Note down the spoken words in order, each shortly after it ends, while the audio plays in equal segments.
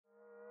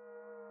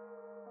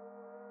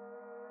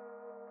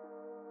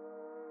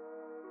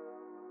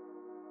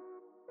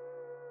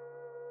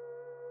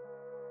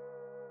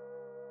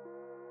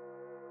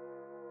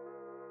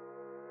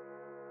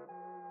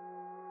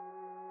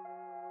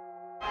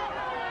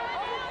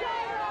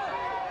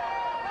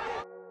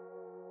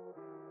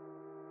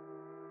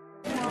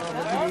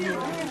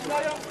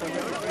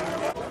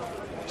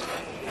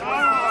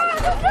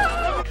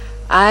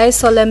I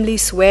solemnly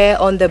swear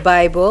on the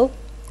Bible.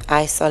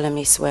 I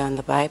solemnly swear on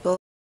the Bible.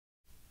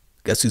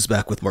 Guess who's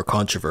back with more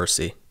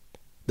controversy?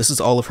 This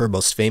is all of her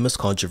most famous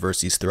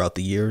controversies throughout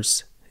the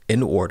years,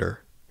 in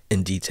order,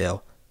 in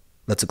detail.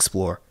 Let's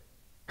explore.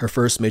 Her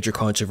first major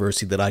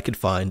controversy that I could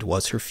find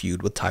was her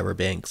feud with Tyra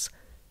Banks.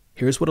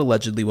 Here's what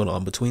allegedly went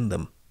on between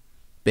them.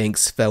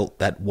 Banks felt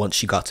that once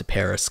she got to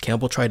Paris,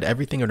 Campbell tried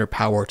everything in her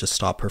power to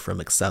stop her from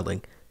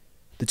excelling.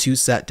 The two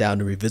sat down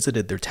and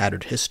revisited their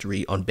tattered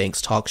history on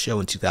Banks' talk show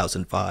in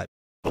 2005.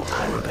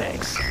 Tyra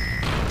Banks,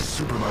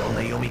 supermodel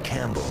Naomi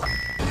Campbell,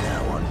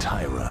 now on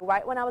Tyra.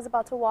 Right when I was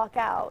about to walk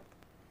out,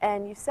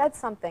 and you said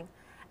something.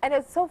 And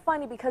it's so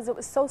funny because it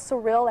was so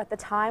surreal at the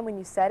time when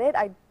you said it.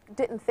 I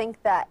didn't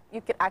think that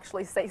you could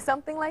actually say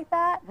something like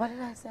that. What did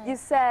I say? You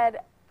said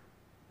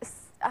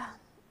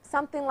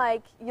something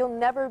like, "You'll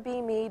never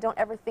be me, don't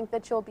ever think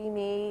that you'll be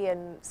me,"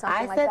 and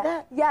something like that. I said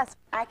that? Yes.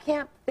 I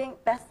can't think,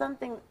 that's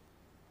something,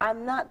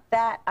 I'm not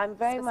that, I'm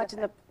very much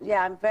in the,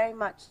 yeah, I'm very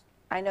much,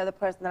 I know the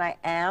person that I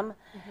am,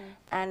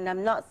 and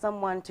I'm not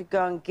someone to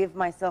go and give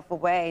myself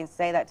away and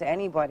say that to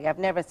anybody. I've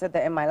never said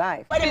that in my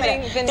life. Wait a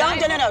minute. Don't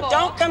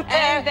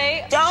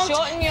compare. Don't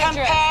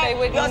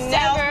compare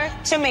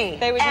yourself to me.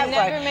 They would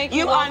never make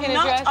you walk in a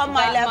dress. You are not on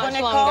my level,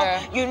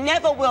 Nicole. You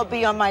never will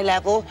be on my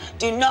level.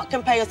 Do not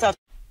compare yourself.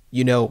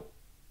 You know,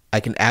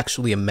 I can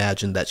actually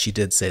imagine that she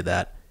did say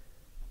that,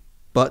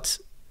 but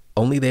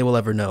only they will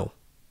ever know.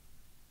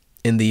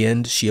 In the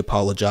end, she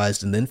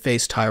apologized and then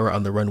faced Tyra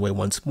on the runway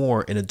once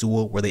more in a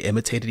duel where they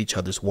imitated each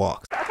other's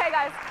walks. Okay,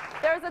 guys,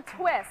 there's a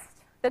twist.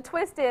 The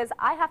twist is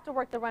I have to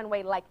work the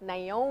runway like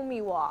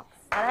Naomi walks.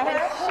 And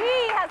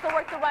she has to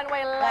work the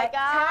runway like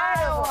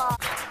I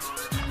walk.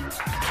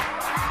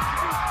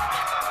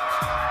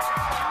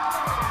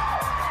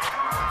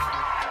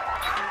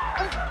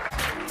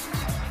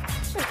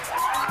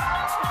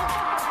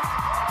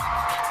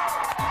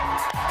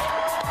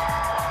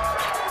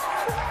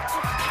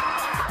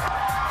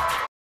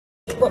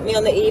 Put me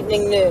on the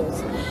evening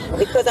news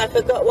because I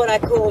forgot what I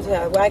called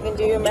her. Wagon,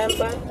 do you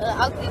remember? An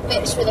ugly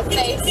bitch with a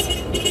face.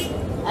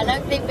 An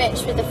ugly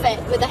bitch with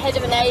the head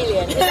of an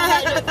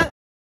alien.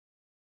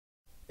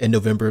 In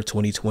November of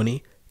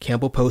 2020,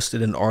 Campbell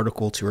posted an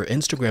article to her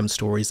Instagram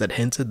stories that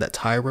hinted that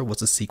Tyra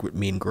was a secret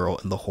mean girl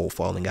in the whole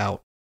falling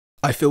out.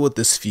 I feel with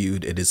this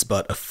feud it is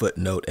but a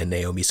footnote in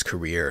Naomi's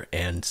career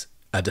and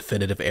a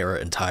definitive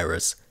era in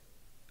Tyra's.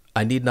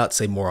 I need not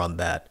say more on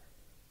that.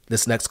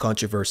 This next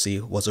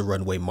controversy was a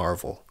runway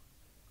marvel.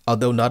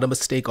 Although not a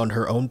mistake on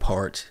her own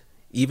part,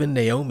 even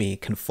Naomi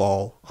can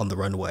fall on the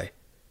runway.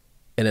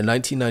 In a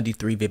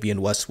 1993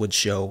 Vivienne Westwood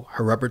show,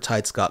 her rubber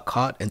tights got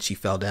caught and she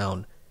fell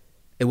down.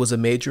 It was a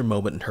major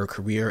moment in her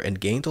career and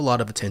gained a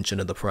lot of attention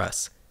in the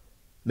press.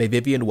 May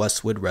Vivienne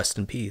Westwood rest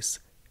in peace.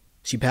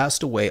 She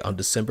passed away on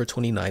December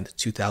 29,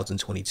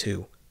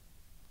 2022.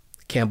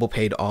 Campbell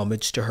paid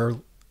homage to her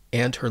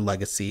and her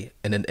legacy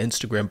in an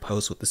Instagram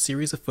post with a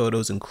series of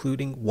photos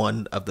including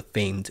one of the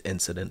famed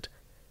incident.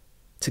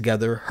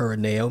 Together, her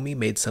and Naomi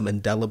made some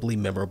indelibly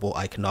memorable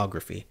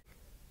iconography.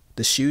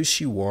 The shoes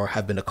she wore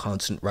have been a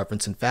constant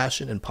reference in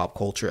fashion and pop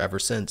culture ever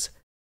since.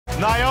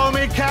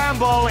 Naomi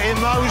Campbell in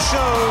those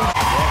shoes.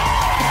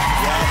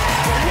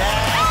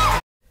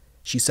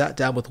 She sat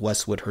down with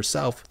Westwood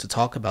herself to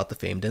talk about the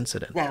famed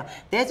incident. Now,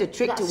 there's a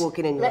trick to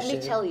walking in your shoes.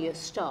 Let me tell you,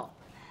 stop.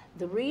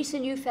 The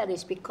reason you fell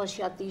is because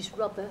you had these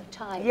rubber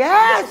tights.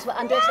 Yes!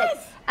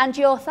 And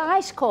your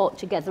thighs caught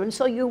together, and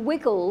so you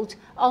wiggled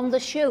on the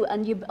shoe,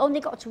 and you only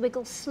got to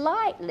wiggle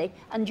slightly,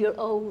 and you're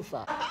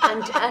over.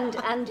 And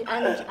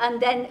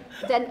then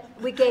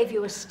we gave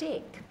you a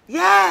stick.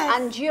 Yes!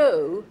 And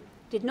you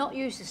did not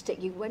use the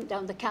stick. You went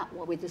down the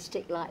catwalk with a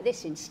stick like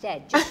this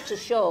instead, just to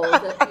show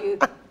that you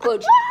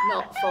could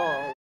not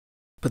fall.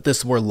 But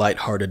this more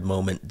light-hearted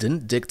moment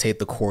didn't dictate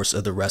the course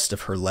of the rest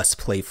of her less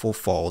playful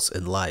falls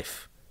in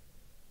life.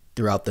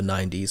 Throughout the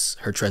 90s,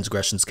 her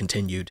transgressions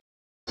continued.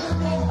 Get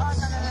him off.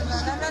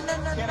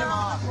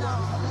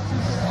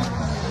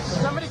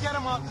 Somebody get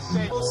him off the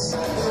stage.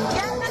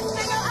 Get this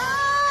thing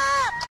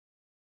up!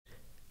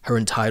 Her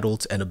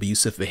entitled and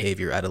abusive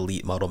behavior at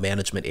Elite Model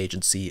Management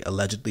Agency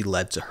allegedly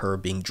led to her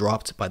being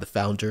dropped by the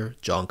founder,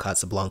 John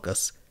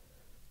Casablancas.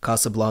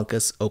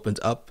 Casablancas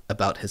opened up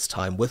about his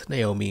time with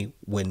Naomi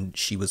when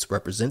she was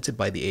represented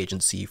by the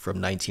agency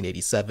from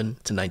 1987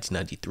 to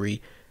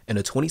 1993 in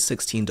a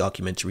 2016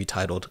 documentary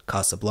titled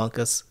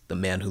Casablancas, The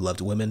Man Who Loved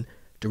Women,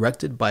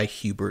 directed by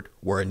Hubert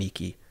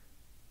Warnicki.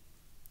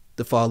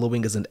 The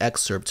following is an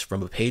excerpt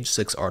from a Page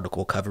 6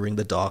 article covering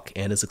the doc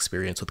and his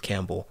experience with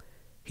Campbell.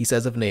 He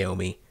says of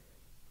Naomi,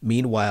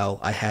 "Meanwhile,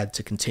 I had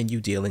to continue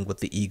dealing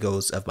with the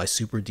egos of my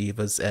super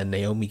divas, and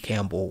Naomi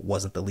Campbell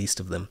wasn't the least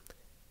of them.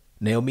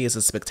 Naomi is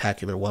a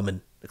spectacular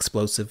woman,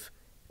 explosive,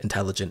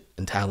 intelligent,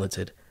 and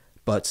talented,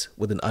 but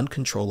with an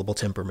uncontrollable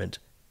temperament.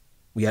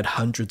 We had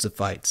hundreds of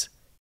fights."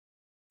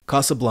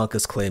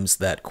 Casablancas claims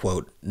that,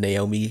 quote,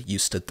 "Naomi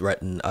used to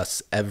threaten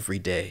us every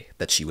day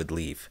that she would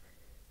leave."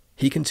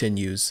 He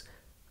continues,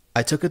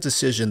 "I took a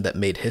decision that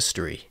made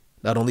history,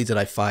 Not only did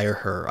I fire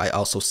her, I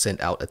also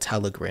sent out a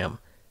telegram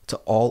to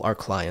all our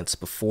clients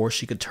before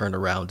she could turn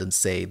around and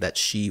say that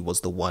she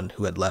was the one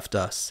who had left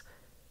us.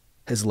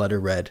 His letter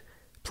read,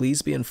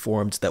 "Please be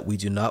informed that we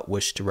do not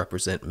wish to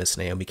represent Miss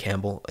Naomi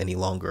Campbell any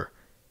longer.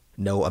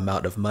 No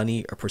amount of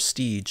money or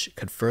prestige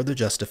could further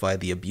justify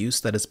the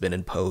abuse that has been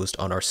imposed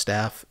on our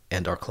staff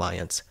and our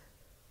clients.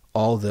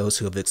 All those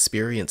who have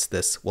experienced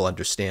this will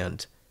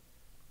understand."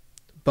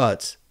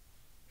 But,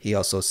 he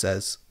also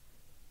says,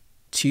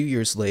 2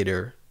 years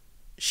later,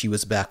 she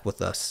was back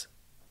with us.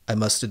 I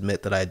must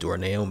admit that I adore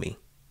Naomi.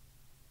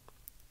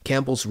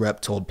 Campbell's rep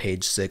told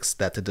Page 6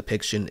 that the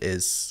depiction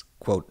is,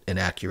 quote,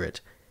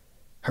 inaccurate.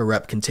 Her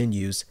rep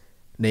continues,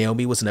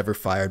 Naomi was never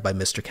fired by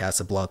Mr.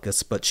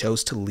 Casablancas, but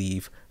chose to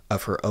leave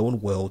of her own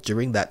will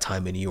during that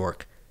time in New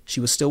York. She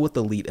was still with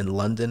the elite in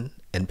London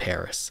and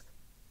Paris.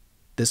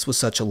 This was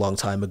such a long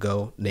time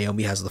ago.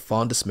 Naomi has the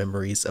fondest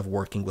memories of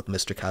working with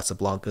Mr.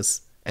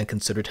 Casablancas and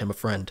considered him a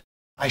friend.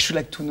 I should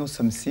like to know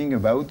something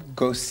about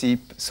gossip,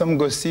 some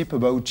gossip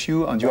about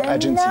you and your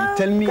agency.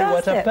 Tell me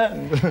what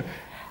happened.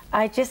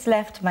 I just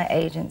left my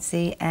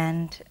agency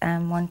and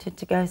wanted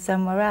to go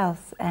somewhere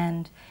else.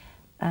 And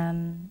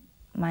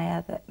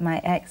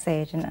my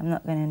ex-agent, I'm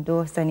not going to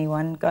endorse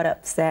anyone, got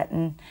upset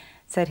and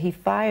said he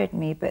fired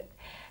me. But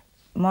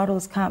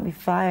models can't be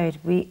fired.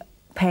 We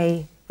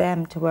pay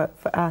them to work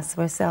for us.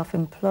 We're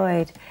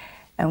self-employed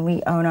and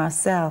we own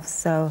ourselves.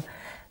 So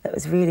that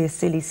was really a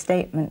silly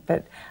statement.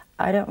 But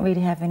I don't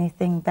really have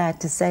anything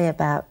bad to say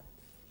about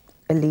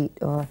elite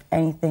or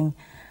anything.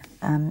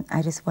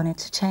 I just wanted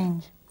to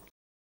change.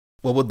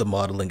 What would the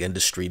modeling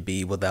industry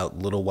be without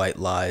little white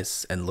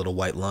lies and little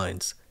white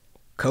lines?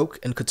 Coke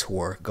and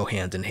couture go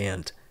hand in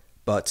hand,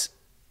 but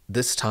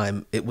this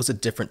time it was a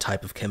different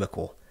type of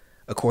chemical.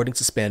 According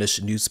to Spanish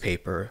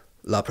newspaper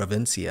La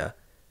Provincia,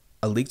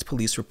 a leaked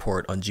police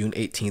report on June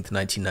 18,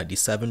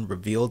 1997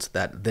 revealed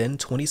that then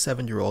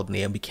 27-year-old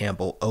Naomi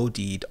Campbell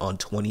OD'd on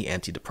 20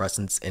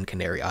 antidepressants in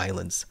Canary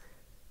Islands.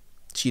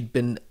 She'd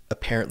been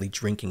apparently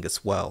drinking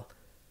as well.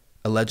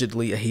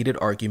 Allegedly, a heated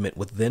argument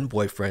with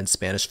then-boyfriend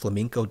Spanish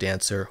flamenco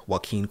dancer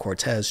Joaquin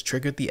Cortez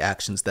triggered the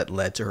actions that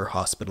led to her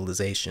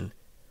hospitalization.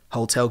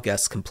 Hotel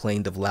guests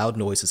complained of loud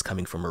noises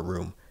coming from her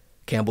room.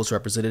 Campbell's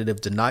representative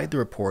denied the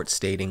report,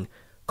 stating,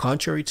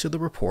 "Contrary to the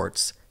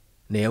reports,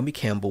 Naomi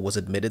Campbell was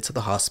admitted to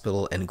the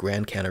hospital in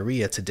Gran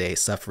Canaria today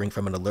suffering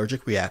from an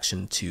allergic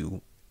reaction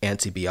to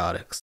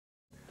antibiotics."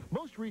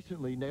 Most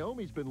recently,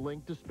 Naomi's been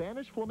linked to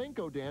Spanish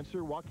flamenco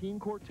dancer Joaquin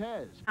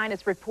Cortez.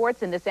 Finest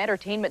reports in this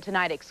Entertainment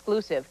Tonight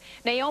exclusive.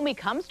 Naomi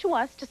comes to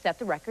us to set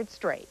the record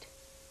straight.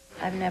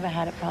 I've never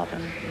had a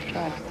problem with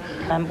drugs.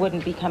 I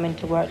wouldn't be coming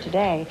to work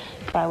today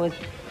if I was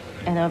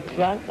in a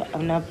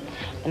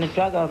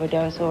drug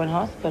overdose or in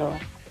hospital.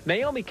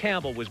 Naomi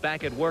Campbell was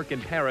back at work in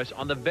Paris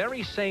on the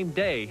very same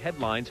day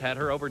headlines had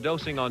her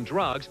overdosing on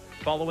drugs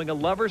following a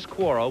lover's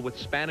quarrel with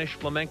Spanish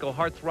flamenco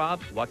heartthrob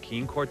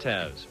Joaquin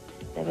Cortez.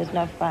 There was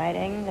no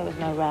fighting, there was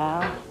no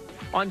row.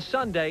 On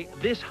Sunday,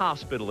 this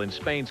hospital in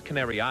Spain's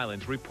Canary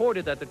Islands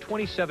reported that the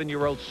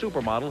 27-year-old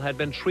supermodel had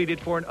been treated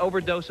for an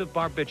overdose of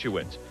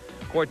barbiturates.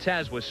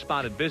 Cortez was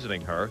spotted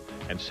visiting her,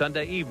 and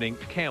Sunday evening,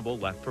 Campbell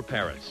left for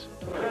Paris.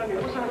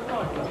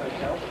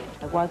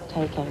 I was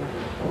taking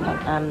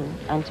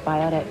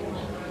antibiotic,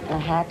 and I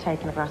had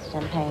taken a glass of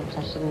champagne, which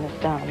I shouldn't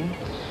have done.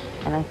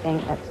 And I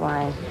think that's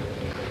why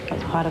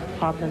it's part of the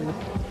problem.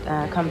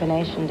 The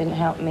combination didn't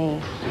help me.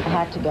 I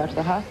had to go to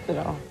the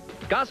hospital.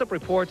 Gossip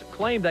reports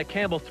claim that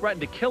Campbell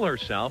threatened to kill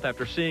herself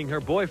after seeing her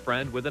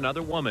boyfriend with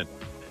another woman.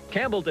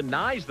 Campbell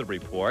denies the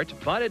report,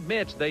 but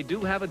admits they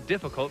do have a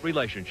difficult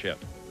relationship.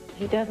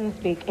 He doesn't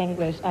speak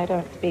English. I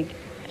don't speak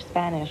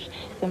Spanish.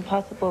 It's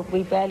impossible.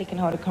 We barely can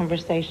hold a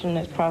conversation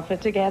that's proper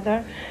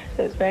together.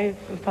 So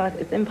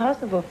it's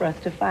impossible for us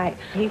to fight.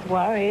 He's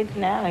worried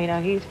now. You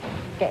know, he's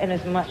getting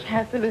as much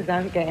hassle as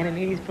I'm getting, and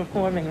he's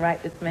performing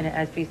right this minute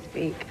as we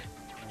speak.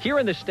 Here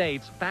in the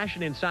States,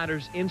 fashion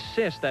insiders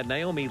insist that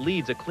Naomi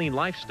leads a clean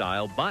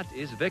lifestyle, but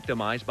is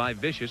victimized by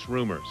vicious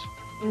rumors.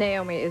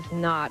 Naomi is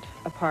not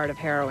a part of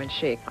heroin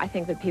chic. I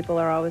think that people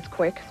are always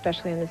quick,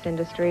 especially in this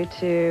industry,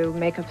 to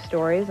make up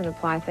stories and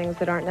apply things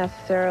that aren't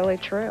necessarily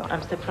true.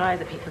 I'm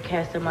surprised that people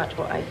care so much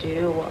what I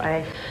do,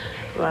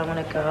 where I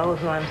want to go,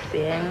 who I'm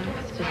seeing.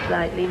 It's just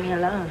like, leave me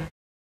alone.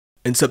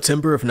 In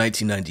September of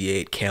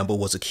 1998, Campbell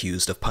was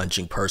accused of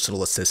punching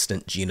personal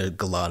assistant Gina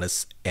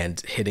Galanis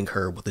and hitting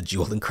her with a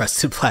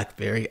jewel-encrusted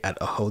BlackBerry at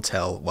a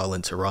hotel while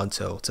in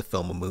Toronto to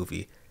film a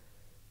movie.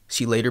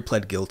 She later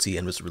pled guilty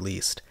and was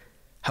released.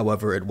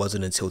 However, it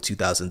wasn't until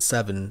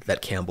 2007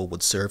 that Campbell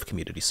would serve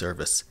community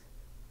service.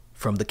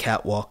 From the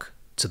catwalk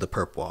to the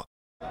perp walk.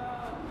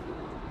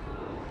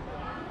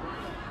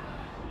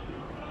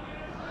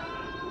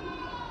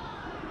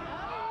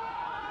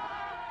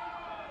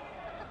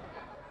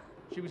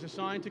 She was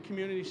assigned to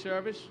community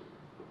service.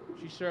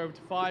 She served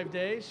 5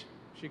 days.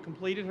 She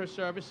completed her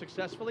service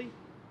successfully.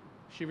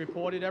 She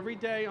reported every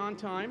day on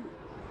time.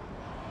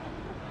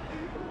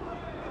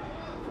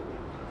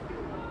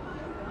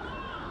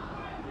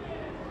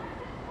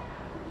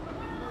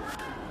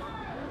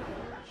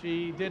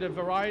 She did a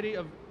variety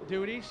of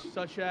duties,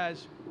 such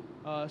as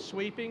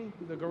sweeping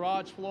the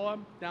garage floor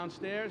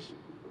downstairs,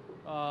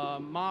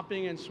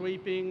 mopping and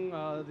sweeping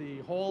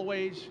the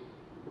hallways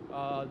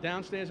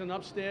downstairs and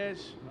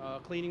upstairs,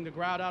 cleaning the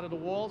grout out of the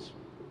walls,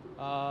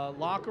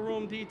 locker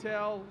room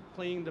detail,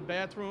 cleaning the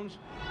bathrooms.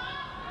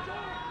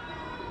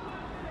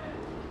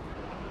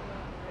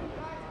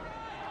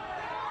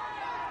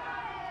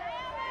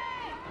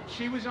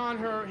 She was on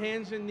her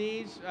hands and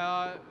knees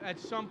at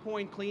some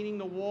point cleaning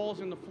the walls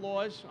and the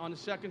floors on the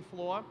second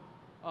floor.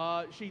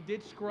 She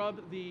did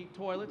scrub the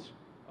toilets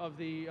of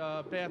the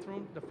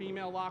bathroom, the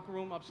female locker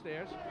room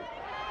upstairs.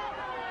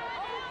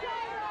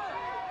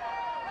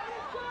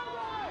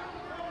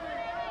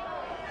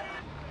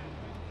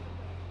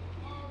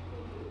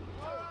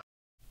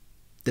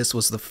 This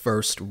was the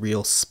first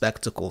real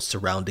spectacle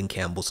surrounding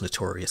Campbell's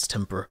notorious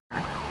temper.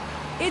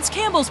 It's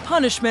Campbell's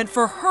punishment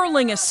for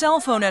hurling a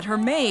cell phone at her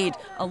maid,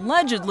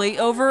 allegedly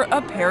over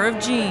a pair of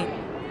jeans.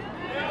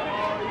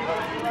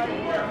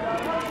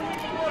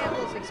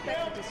 Campbell's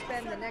expected to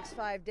spend the next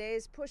 5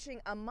 days pushing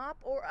a mop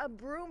or a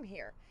broom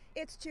here.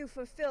 It's to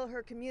fulfill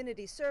her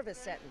community service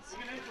sentence.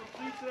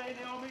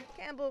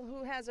 Campbell,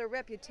 who has a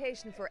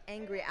reputation for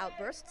angry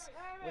outbursts,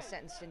 was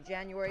sentenced in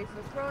January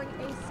for throwing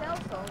a cell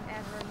phone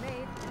at her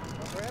maid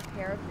over a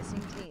pair of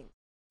missing jeans.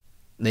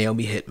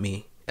 Naomi hit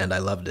me, and I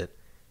loved it.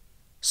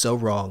 So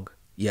wrong,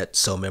 yet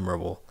so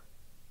memorable.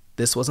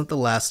 This wasn't the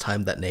last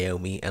time that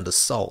Naomi and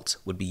assault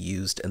would be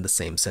used in the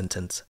same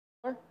sentence.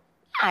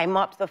 I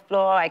mopped the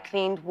floor, I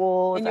cleaned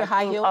walls, in your I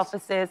high cleaned heels?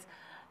 offices.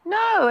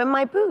 No, in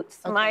my boots.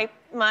 Okay.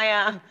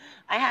 I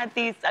had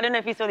these, I don't know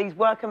if you saw these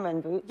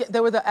workman boots. Yeah, they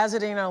were the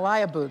Azadine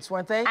Alaya boots,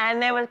 weren't they?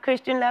 And there was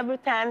Christian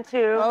Louboutin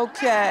too.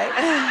 Okay.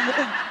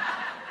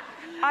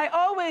 I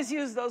always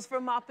use those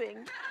for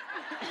mopping.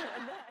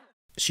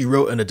 She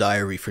wrote in a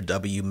diary for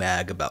W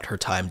Mag about her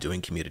time doing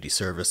community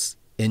service.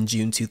 In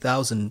June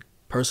 2000,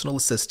 personal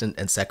assistant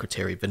and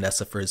secretary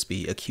Vanessa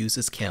Frisbee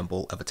accuses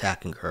Campbell of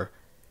attacking her.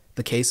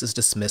 The case is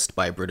dismissed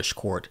by a British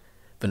court.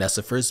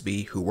 Vanessa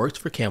Frisbee, who worked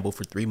for Campbell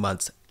for 3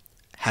 months,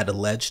 had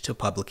alleged to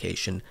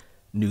publication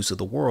News of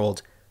the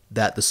World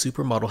that the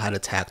supermodel had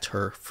attacked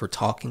her for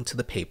talking to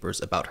the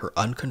papers about her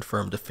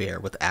unconfirmed affair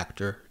with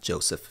actor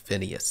Joseph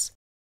Phineas.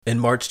 In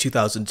March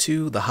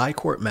 2002, the High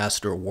Court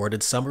Master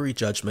awarded summary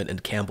judgment in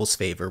Campbell's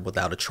favor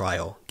without a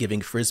trial, giving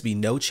Frisbee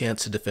no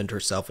chance to defend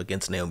herself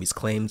against Naomi's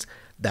claims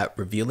that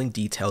revealing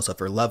details of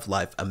her love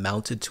life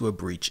amounted to a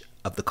breach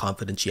of the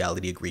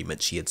confidentiality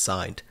agreement she had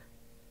signed.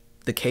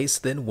 The case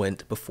then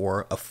went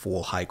before a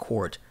full High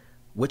Court,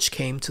 which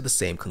came to the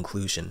same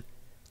conclusion.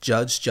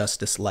 Judge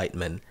Justice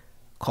Lightman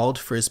called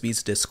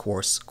Frisbee's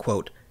discourse,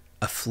 quote,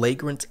 a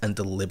flagrant and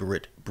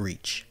deliberate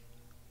breach,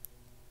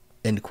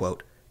 end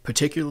quote,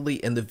 particularly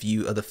in the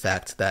view of the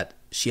fact that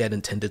she had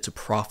intended to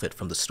profit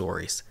from the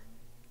stories.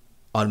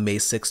 On May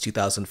 6,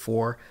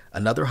 2004,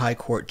 another High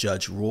Court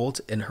judge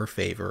ruled in her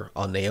favor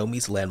on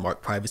Naomi's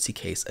landmark privacy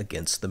case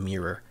against the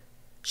Mirror.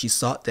 She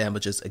sought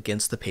damages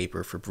against the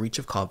paper for breach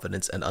of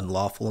confidence and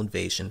unlawful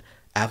invasion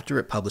after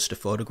it published a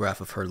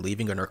photograph of her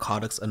leaving a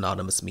Narcotics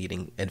Anonymous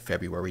meeting in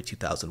February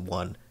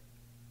 2001.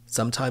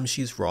 Sometimes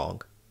she's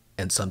wrong,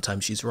 and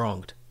sometimes she's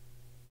wronged.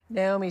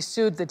 Naomi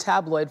sued the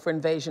tabloid for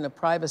invasion of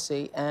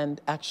privacy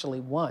and actually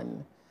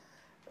won.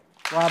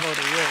 Bravo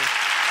to you.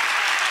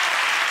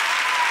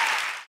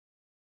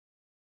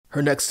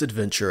 Her next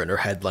adventure in her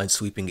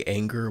headline-sweeping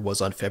anger was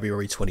on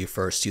February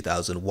 21,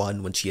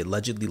 2001, when she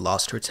allegedly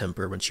lost her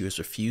temper when she was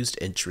refused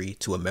entry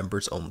to a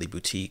members-only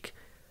boutique.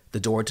 The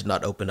door did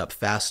not open up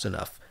fast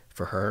enough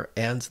for her,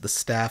 and the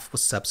staff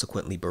was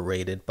subsequently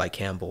berated by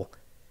Campbell.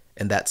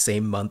 In that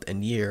same month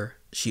and year,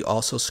 she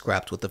also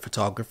scrapped with the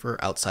photographer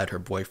outside her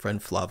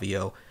boyfriend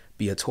Flavio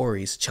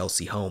Beatori's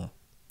Chelsea home.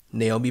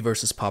 Naomi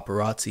versus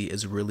paparazzi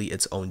is really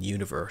its own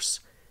universe.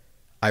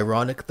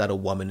 Ironic that a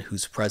woman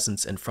whose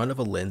presence in front of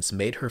a lens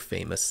made her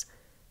famous,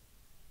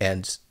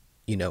 and,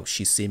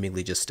 she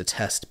seemingly just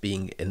detests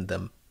being in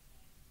them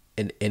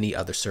in any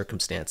other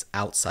circumstance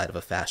outside of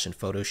a fashion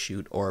photo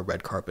shoot or a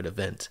red carpet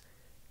event.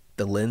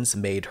 The lens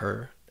made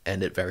her,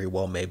 and it very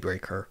well may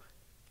break her.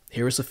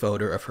 Here is a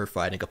photo of her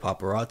fighting a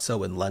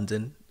paparazzo in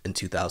London in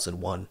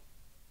 2001.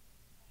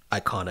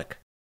 Iconic.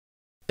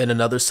 In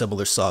another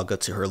similar saga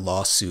to her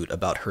lawsuit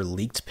about her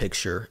leaked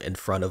picture in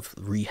front of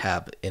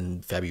rehab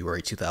in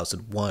February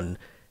 2001,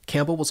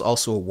 Campbell was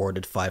also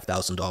awarded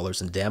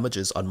 $5,000 in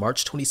damages on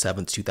March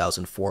 27,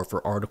 2004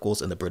 for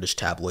articles in the British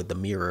tabloid The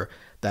Mirror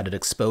that had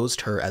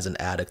exposed her as an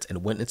addict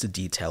and went into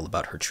detail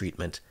about her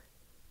treatment.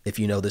 If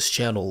you know this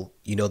channel,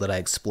 you know that I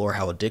explore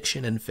how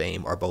addiction and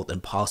fame are both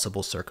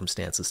impossible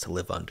circumstances to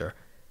live under,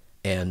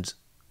 and,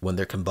 when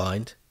they're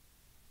combined,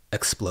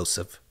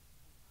 explosive.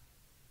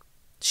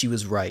 She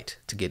was right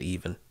to get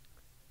even.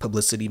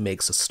 Publicity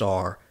makes a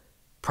star.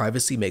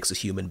 Privacy makes a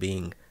human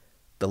being.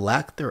 The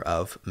lack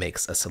thereof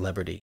makes a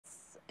celebrity.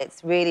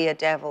 It's really a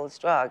devil's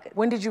drug.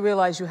 When did you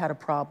realize you had a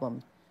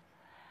problem?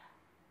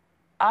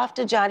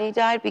 After Johnny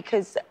died,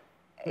 because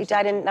He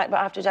died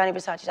after Gianni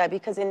Versace died,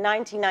 because in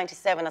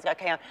 1997, I was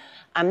like, okay,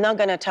 I'm not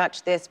going to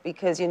touch this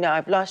because, you know,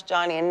 I've lost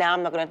Johnny and now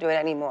I'm not going to do it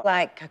anymore.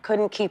 Like, I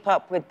couldn't keep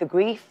up with the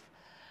grief,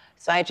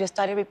 so I just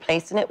started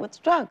replacing it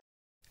with drugs.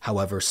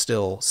 However,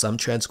 still, some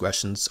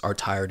transgressions are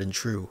tired and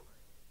true.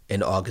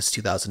 In August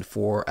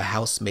 2004, a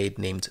housemaid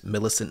named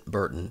Millicent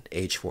Burton,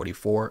 age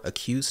 44,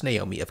 accused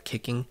Naomi of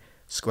kicking,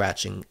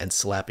 scratching, and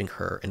slapping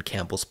her in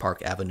Campbell's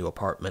Park Avenue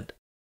apartment.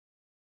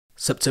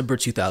 September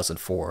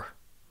 2004.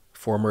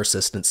 Former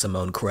assistant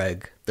Simone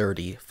Craig,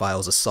 30,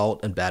 files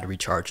assault and battery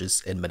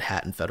charges in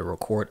Manhattan federal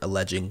court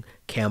alleging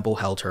Campbell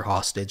held her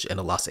hostage in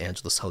a Los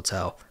Angeles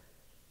hotel.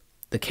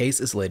 The case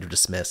is later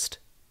dismissed.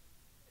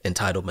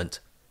 Entitlement.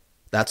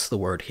 That's the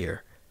word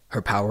here.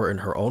 Her power in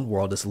her own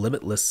world is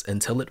limitless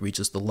until it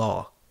reaches the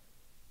law.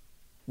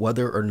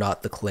 Whether or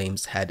not the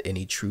claims had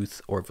any truth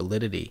or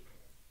validity,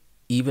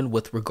 even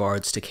with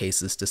regards to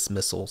cases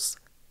dismissals,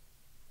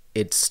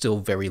 it's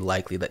still very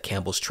likely that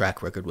Campbell's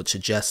track record would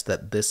suggest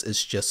that this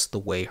is just the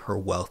way her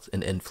wealth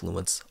and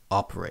influence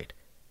operate.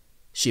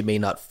 She may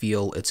not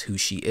feel it's who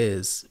she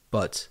is,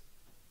 but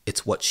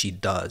it's what she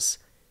does,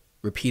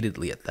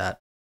 repeatedly at that.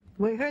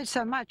 We heard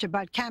so much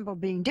about Campbell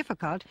being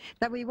difficult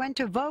that we went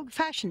to Vogue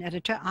fashion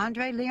editor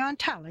Andre Leon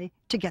Talley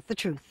to get the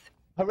truth.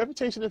 Her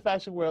reputation in the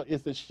fashion world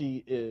is that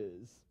she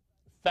is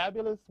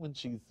fabulous when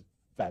she's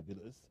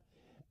fabulous,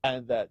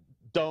 and that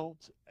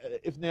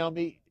if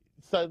Naomi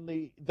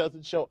suddenly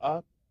doesn't show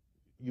up,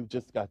 you've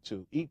just got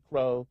to eat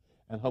crow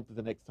and hope that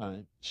the next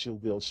time she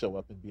will show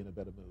up and be in a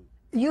better mood.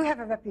 You have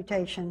a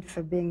reputation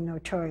for being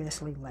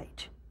notoriously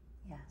late.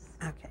 Yes.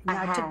 Okay.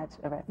 I had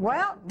a reputation.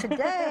 Well,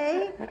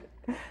 today,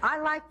 I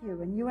like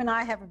you, and you and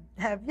I have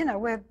you know,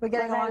 we're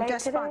getting along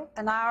just fine.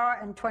 An hour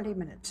and 20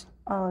 minutes.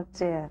 Oh,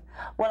 dear.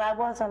 Well, I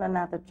was on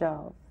another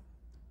job.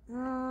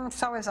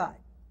 So was I.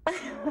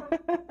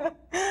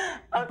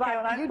 Okay,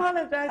 well, I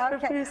apologize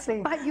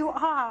profusely. But you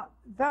are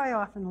very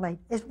often late.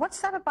 What's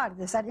that about?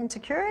 Is that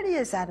insecurity?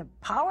 Is that a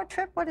power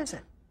trip? What is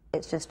it?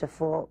 It's just a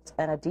fault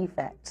and a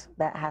defect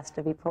that has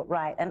to be put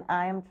right, and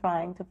I am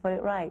trying to put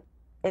it right.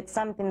 It's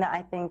something that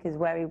I think is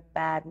very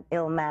bad,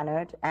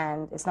 ill-mannered,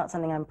 and it's not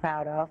something I'm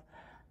proud of.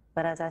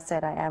 But as I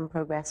said, I am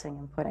progressing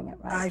and putting it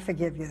right. I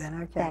forgive you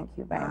then, okay. Thank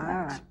you very much.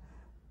 All right.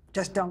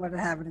 Just don't let it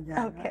happen again.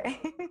 Okay.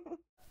 Right?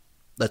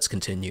 Let's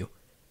continue.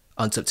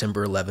 On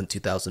September 11,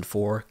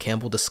 2004,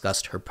 Campbell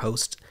discussed her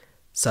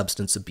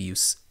post-substance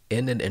abuse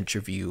in an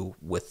interview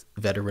with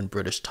veteran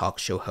British talk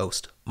show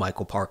host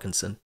Michael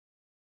Parkinson.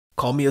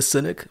 Call me a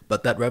cynic,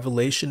 but that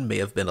revelation may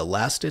have been a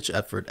last-ditch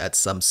effort at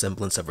some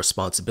semblance of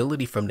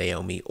responsibility from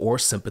Naomi or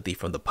sympathy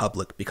from the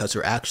public, because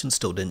her actions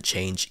still didn't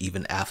change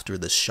even after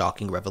this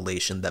shocking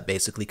revelation that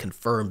basically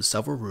confirmed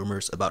several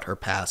rumors about her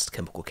past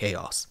chemical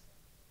chaos.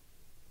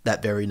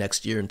 That very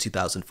next year in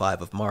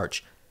 2005 of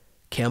March,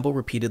 Campbell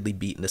repeatedly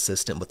beat an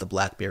assistant with a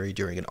BlackBerry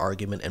during an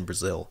argument in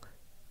Brazil.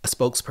 A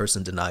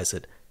spokesperson denies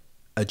it.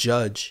 A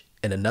judge,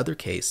 in another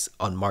case,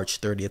 on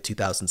March 30th,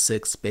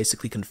 2006,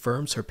 basically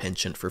confirms her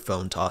penchant for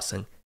phone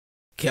tossing.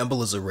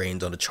 Campbell is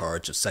arraigned on a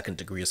charge of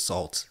second-degree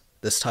assault,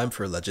 this time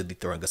for allegedly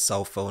throwing a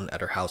cell phone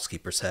at her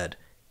housekeeper's head.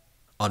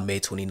 On May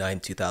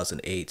 29,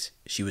 2008,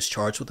 she was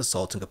charged with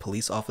assaulting a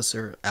police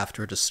officer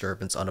after a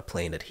disturbance on a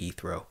plane at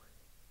Heathrow.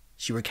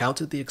 She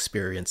recounted the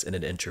experience in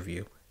an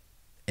interview.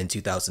 In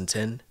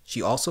 2010,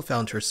 she also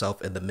found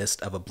herself in the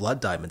midst of a blood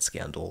diamond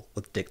scandal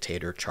with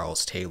dictator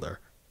Charles Taylor.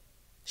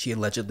 She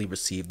allegedly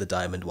received the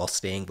diamond while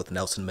staying with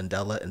Nelson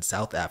Mandela in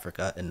South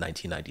Africa in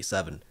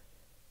 1997.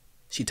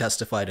 She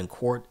testified in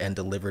court and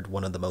delivered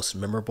one of the most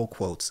memorable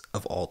quotes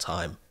of all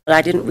time.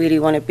 I didn't really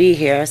want to be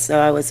here, so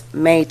I was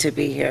made to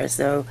be here.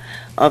 So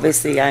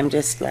obviously I'm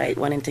just like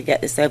wanting to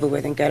get this over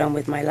with and get on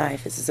with my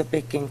life. This is a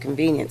big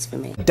inconvenience for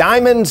me.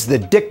 Diamonds, the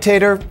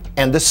dictator,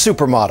 and the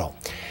supermodel.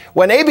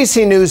 When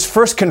ABC News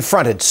first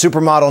confronted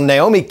supermodel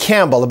Naomi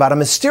Campbell about a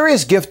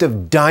mysterious gift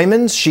of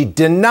diamonds, she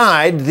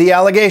denied the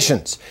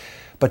allegations.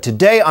 But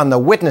today on the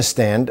witness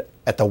stand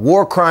at the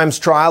war crimes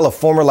trial of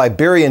former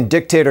Liberian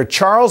dictator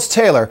Charles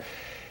Taylor,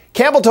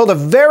 Campbell told a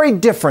very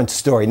different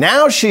story.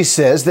 Now she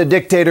says the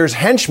dictator's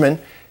henchmen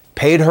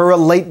paid her a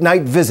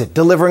late-night visit,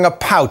 delivering a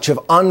pouch of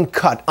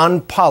uncut,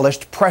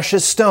 unpolished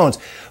precious stones.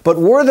 But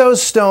were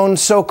those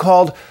stones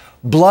so-called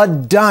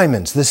blood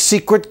diamonds, the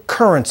secret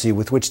currency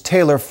with which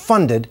Taylor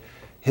funded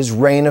his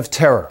reign of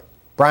terror?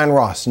 Brian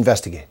Ross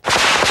investigates.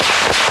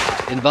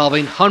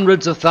 Involving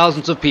hundreds of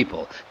thousands of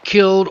people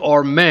killed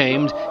or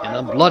maimed in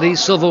a bloody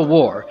civil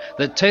war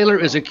that Taylor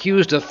is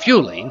accused of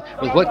fueling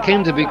with what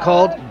came to be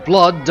called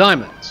blood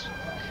diamonds.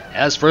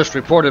 As first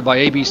reported by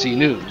ABC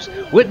News,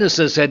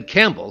 witnesses said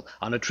Campbell,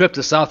 on a trip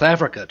to South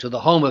Africa to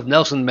the home of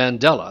Nelson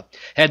Mandela,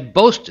 had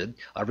boasted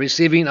of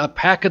receiving a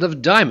packet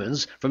of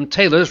diamonds from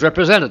Taylor's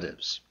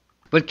representatives.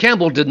 But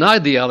Campbell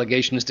denied the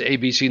allegations to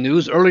ABC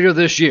News earlier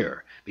this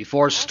year,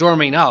 before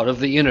storming out of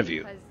the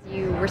interview.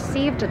 You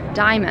received a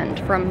diamond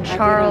from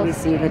Charles.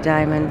 I didn't receive a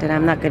diamond, and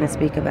I'm not going to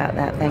speak about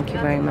that. Thank you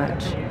very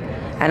much.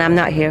 And I'm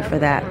not here for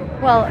that.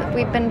 Well,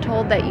 we've been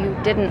told that you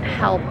didn't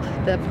help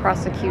the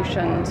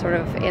prosecution sort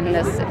of in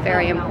this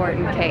very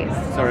important case.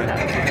 Sorry.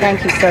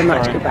 Thank you so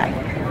much. Goodbye.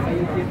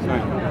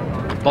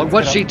 But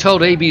what she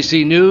told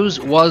ABC News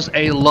was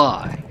a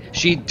lie.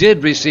 She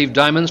did receive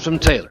diamonds from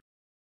Taylor.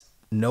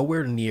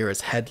 Nowhere near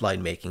as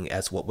headline-making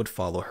as what would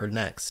follow her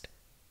next.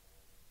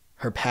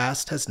 Her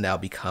past has now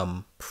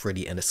become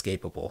pretty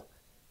inescapable.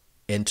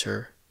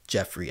 Enter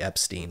Jeffrey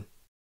Epstein.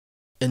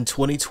 In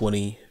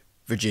 2020,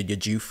 Virginia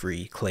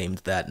Giuffre claimed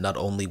that not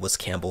only was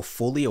Campbell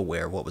fully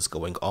aware of what was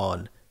going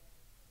on,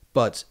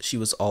 but she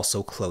was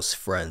also close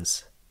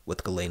friends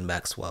with Ghislaine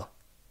Maxwell.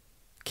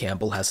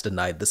 Campbell has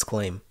denied this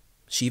claim.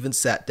 She even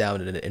sat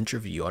down in an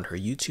interview on her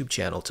YouTube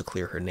channel to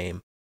clear her name.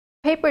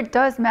 The paper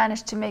does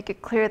manage to make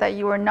it clear that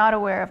you were not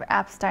aware of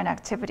Epstein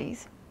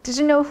activities. Did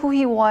you know who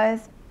he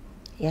was?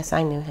 Yes,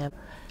 I knew him.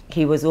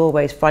 He was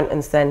always front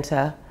and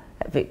center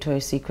at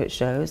Victoria's Secret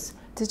shows.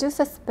 Did you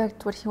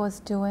suspect what he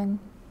was doing?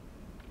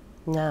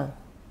 No.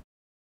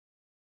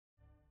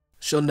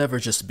 She'll never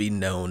just be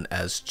known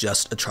as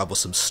just a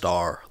troublesome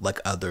star like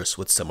others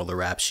with similar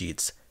rap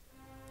sheets.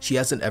 She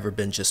hasn't ever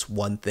been just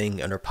one thing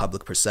in her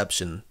public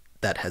perception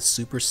that has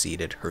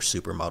superseded her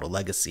supermodel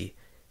legacy.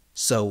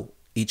 So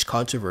each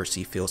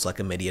controversy feels like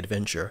a mini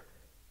adventure,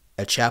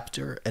 a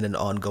chapter in an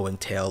ongoing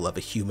tale of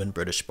a human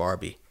British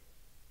Barbie.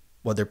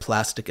 Whether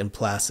plastic and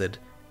placid,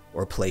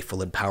 or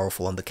playful and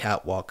powerful on the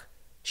catwalk,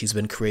 she's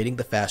been creating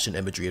the fashion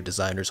imagery of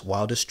designers'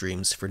 wildest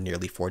dreams for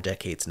nearly 4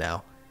 decades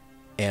now.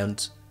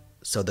 And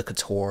so the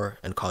couture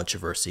and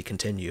controversy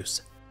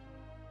continues.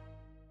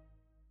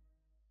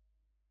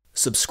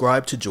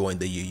 Subscribe to join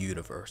the U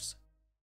Universe.